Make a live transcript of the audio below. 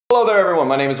Hello there everyone,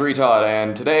 my name is Retod,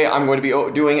 and today I'm going to be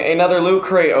doing another Loot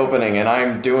Crate opening, and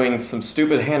I'm doing some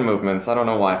stupid hand movements, I don't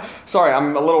know why. Sorry,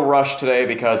 I'm a little rushed today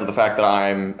because of the fact that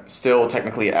I'm still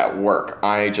technically at work.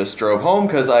 I just drove home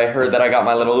because I heard that I got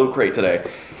my little Loot Crate today.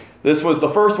 This was the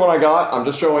first one I got, I'm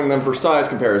just showing them for size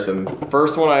comparison.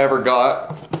 First one I ever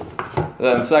got,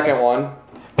 then second one,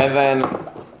 and then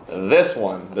this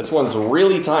one. This one's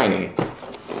really tiny.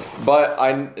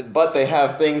 But they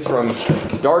have things from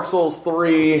Dark Souls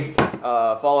 3,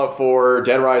 Fallout 4,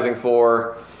 Dead Rising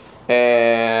 4,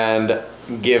 and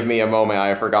give me a moment,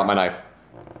 I forgot my knife.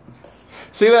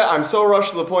 See that? I'm so rushed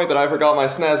to the point that I forgot my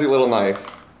snazzy little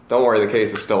knife. Don't worry, the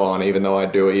case is still on, even though I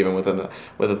do it even with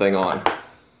the thing on.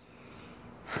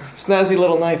 Snazzy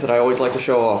little knife that I always like to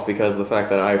show off because of the fact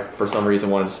that I, for some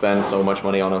reason, wanted to spend so much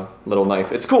money on a little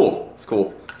knife. It's cool. It's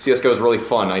cool. CSGO is really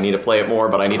fun. I need to play it more,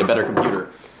 but I need a better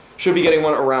computer. Should be getting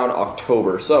one around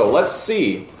October. So let's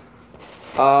see.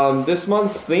 This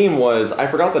month's theme was, I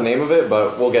forgot the name of it,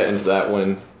 but we'll get into that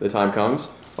when the time comes.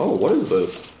 Oh, what is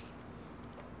this?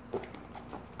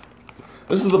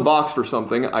 This is the box for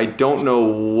something. I don't know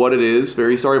what it is.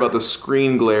 Very sorry about the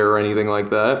screen glare or anything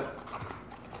like that.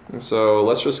 So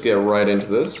let's just get right into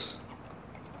this.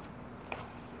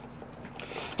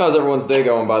 How's everyone's day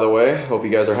going, by the way? Hope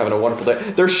you guys are having a wonderful day.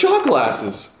 They're shot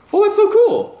glasses! Oh, that's so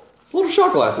cool! It's little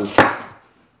shot glasses.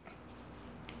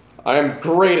 I am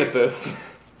great at this.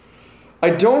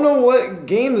 I don't know what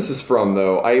game this is from,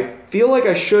 though. I feel like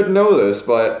I should know this,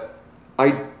 but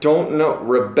I don't know.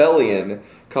 Rebellion.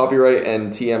 Copyright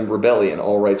and TM Rebellion.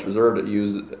 All rights reserved,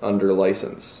 used under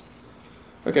license.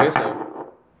 Okay,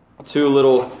 so two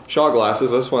little shot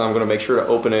glasses. This one I'm going to make sure to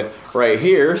open it right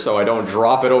here so I don't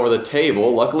drop it over the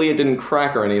table. Luckily it didn't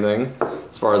crack or anything,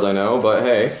 as far as I know, but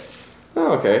hey.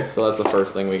 Oh, okay, so that's the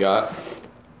first thing we got.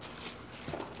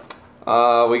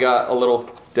 We got a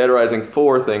little Dead Rising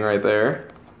 4 thing right there,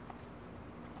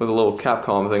 with a little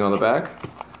Capcom thing on the back.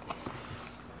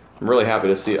 I'm really happy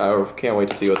to see, I can't wait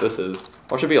to see what this is.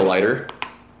 Oh, it should be a lighter.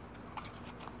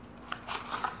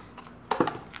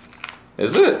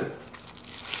 Is it?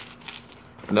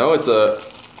 No, it's a...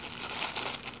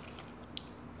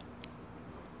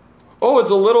 Oh, it's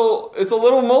a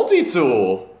little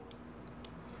multi-tool.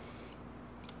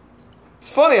 It's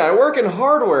funny, I work in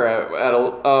hardware at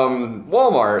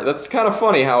Walmart. That's kind of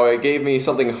funny how it gave me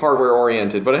something hardware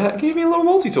oriented, but it gave me a little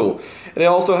multi-tool. And it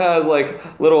also has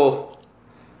like little,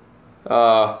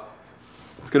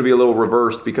 it's gonna be a little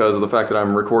reversed because of the fact that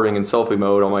I'm recording in selfie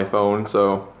mode on my phone,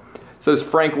 so. It says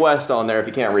Frank West on there if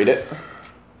you can't read it.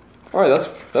 Alright,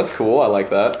 that's cool, I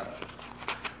like that.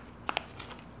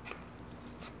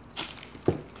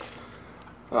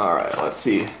 Alright, let's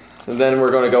see. And then we're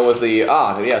going to go with the,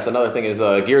 yes, another thing is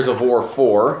Gears of War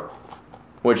 4,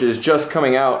 which is just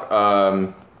coming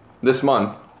out this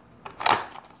month.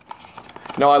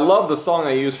 Now, I love the song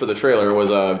they used for the trailer. It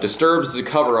was Disturbed's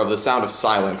cover of The Sound of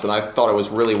Silence, and I thought it was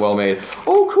really well made.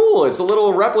 Oh, cool! It's a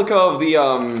little replica of the,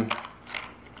 I'm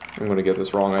going to get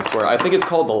this wrong, I swear. I think it's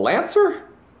called the Lancer?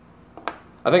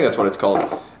 I think that's what it's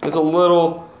called. It's a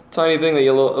little tiny thing that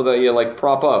you like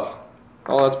prop up.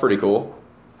 Oh, that's pretty cool.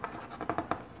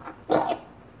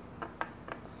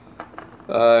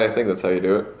 I think that's how you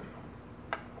do it.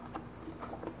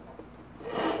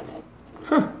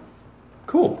 Huh.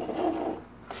 Cool.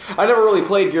 I never really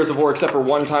played Gears of War except for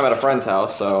one time at a friend's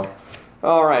house, so...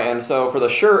 Alright, and so for the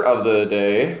shirt of the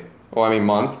day,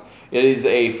 month, it is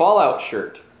a Fallout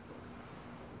shirt.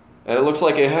 And it looks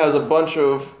like it has a bunch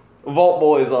of Vault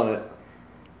Boys on it.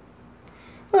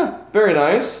 Huh, very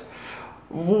nice.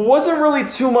 Wasn't really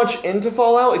too much into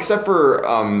Fallout, except for,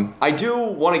 I do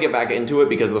want to get back into it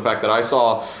because of the fact that I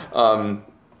saw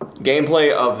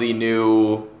gameplay of the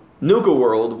new Nuka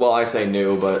World. Well, I say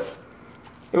new, but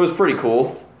it was pretty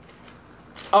cool.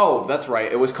 Oh, that's right,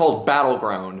 it was called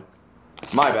Battleground.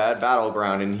 My bad,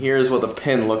 Battleground, and here's what the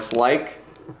pin looks like.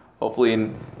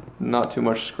 Hopefully not too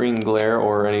much screen glare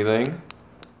or anything.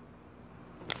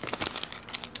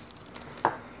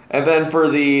 And then for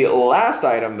the last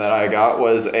item that I got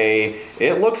was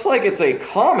it looks like it's a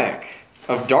comic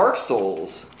of Dark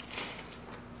Souls.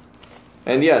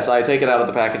 And yes, I take it out of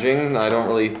the packaging. I don't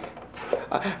really,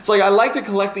 it's like I like to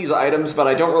collect these items, but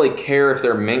I don't really care if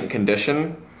they're mint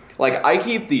condition. Like, I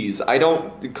keep these. I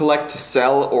don't collect to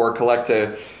sell or collect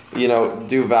to, you know,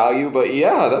 do value, but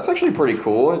yeah, that's actually pretty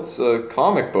cool. It's a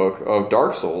comic book of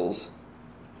Dark Souls.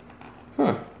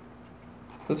 Huh.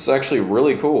 That's actually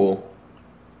really cool.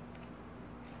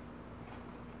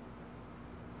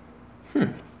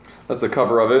 That's the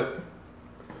cover of it.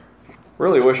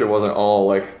 Really wish it wasn't all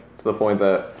like to the point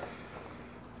that,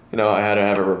 you know, I had to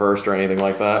have it reversed or anything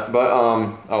like that. But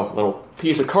oh, little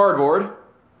piece of cardboard.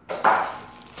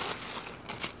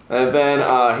 And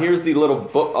then here's the little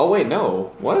book. Oh wait,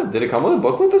 no. What? Did it come with a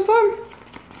booklet this time?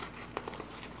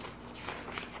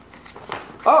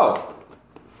 Oh.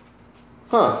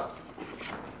 Huh.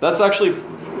 That's actually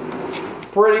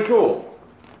pretty cool.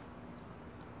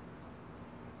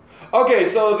 Okay,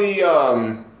 so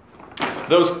the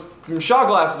those shot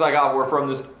glasses I got were from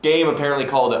this game apparently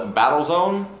called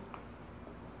Battlezone.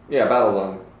 Yeah,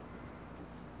 Battlezone.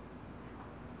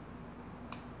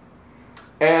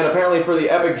 And apparently for the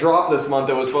epic drop this month,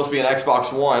 it was supposed to be an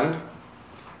Xbox One.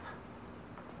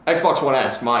 Xbox One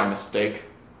S, my mistake.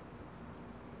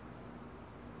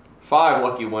 5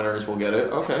 lucky winners will get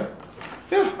it. Okay.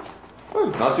 Yeah.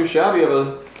 Not too shabby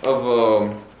of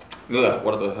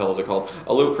what the hell is it called?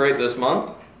 A Lootcrate this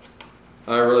month.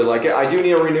 I really like it. I do need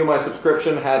to renew my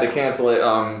subscription. Had to cancel it.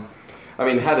 I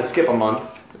mean, had to skip a month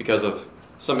because of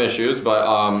some issues, but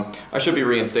I should be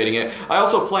reinstating it. I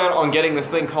also plan on getting this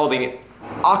thing called the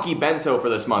Aki Bento for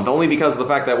this month, only because of the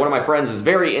fact that one of my friends is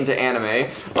very into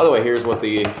anime. By the way, here's what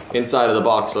the inside of the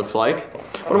box looks like.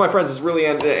 One of my friends is really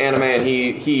into anime, and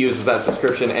he uses that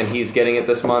subscription, and he's getting it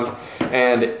this month.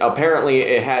 And apparently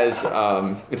it has,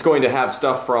 it's going to have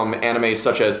stuff from anime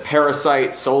such as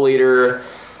Parasite, Soul Eater,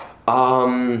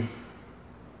 I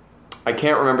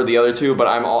can't remember the other two, but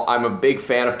I'm a big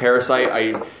fan of Parasite.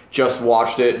 I just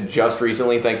watched it just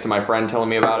recently, thanks to my friend telling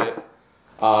me about it.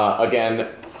 Again,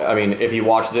 I mean, if you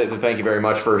watched it, then thank you very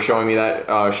much for showing me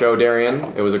that show,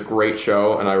 Darian. It was a great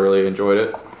show, and I really enjoyed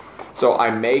it. So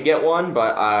I may get one,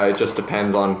 but it just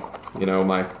depends on, you know,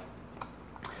 my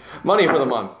money for the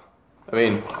month. I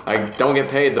mean, I don't get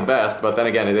paid the best, but then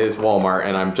again, it is Walmart,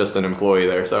 and I'm just an employee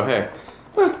there, so hey.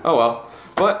 Oh well.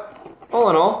 But all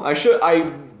in all,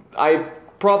 I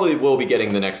probably will be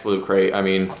getting the next Loot Crate. I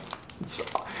mean,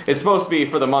 it's supposed to be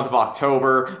for the month of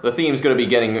October. The theme's going to be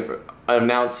getting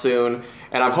announced soon,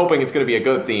 and I'm hoping it's going to be a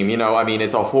good theme. You know, I mean,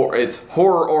 it's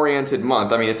horror-oriented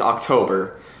month. I mean, it's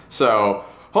October, so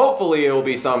hopefully it will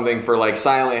be something for like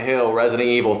Silent Hill, Resident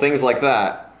Evil, things like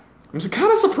that. I'm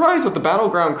kind of surprised that the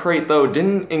Battleground crate though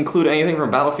didn't include anything from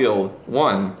Battlefield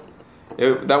 1.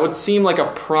 That would seem like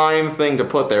a prime thing to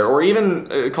put there, or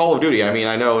even Call of Duty. I mean,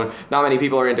 I know not many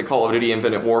people are into Call of Duty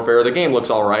Infinite Warfare. The game looks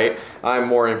alright. I'm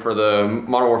more in for the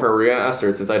Modern Warfare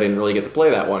Remastered since I didn't really get to play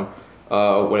that one.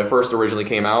 When it first originally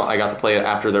came out, I got to play it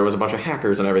after there was a bunch of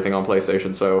hackers and everything on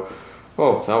PlayStation, so,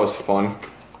 oh, that was fun.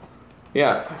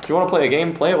 Yeah, if you want to play a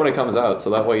game, play it when it comes out, so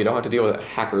that way you don't have to deal with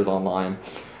hackers online.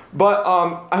 But,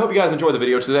 I hope you guys enjoyed the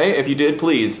video today. If you did,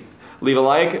 please leave a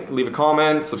like, leave a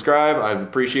comment, subscribe. I'd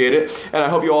appreciate it. And I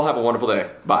hope you all have a wonderful day.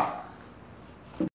 Bye.